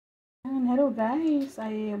And hello guys,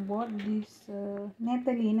 I bought this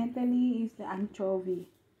netali. Netali is the anchovy.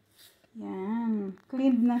 Yan.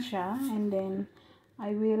 Cleaned na siya. And then,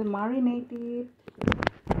 I will marinate it.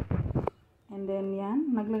 And then, yan.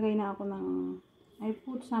 Naglagay na ako ng, I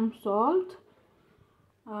put some salt.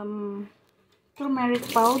 Turmeric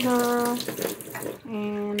powder.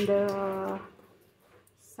 And,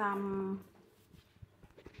 some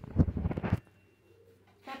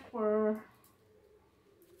pepper.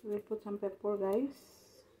 We'll put some pepper, guys.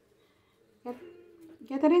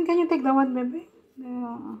 Catherine, can you take the one, baby? The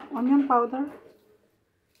onion powder.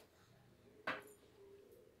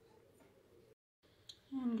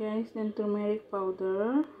 And guys, then turmeric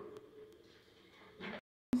powder.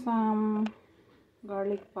 Some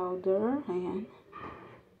garlic powder. Ayan.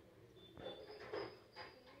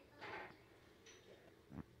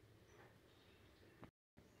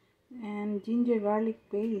 And ginger garlic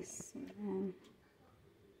paste. Ayan.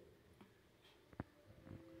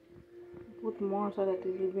 Put more so that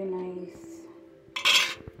it will be nice.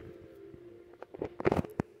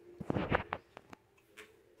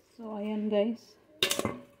 So ayan guys,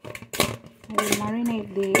 I will marinate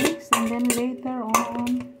this and then later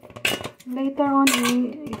on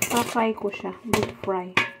i-fry ko siya, deep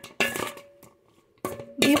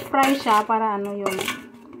fry siya para ano yung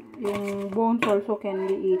bones also can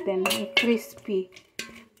be eaten, crispy.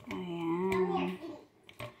 Ayan.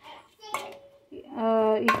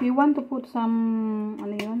 If you want to put some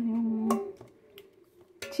ano yun, yung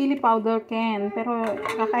chili powder can, pero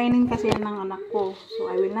kakainin kasi yan ng anak ko, so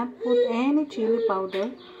I will not put any chili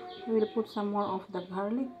powder. I will put some more of the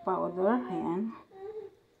garlic powder. Ayan.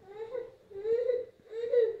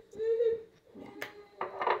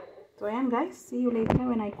 So ayan guys, see you later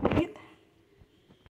when I cook it.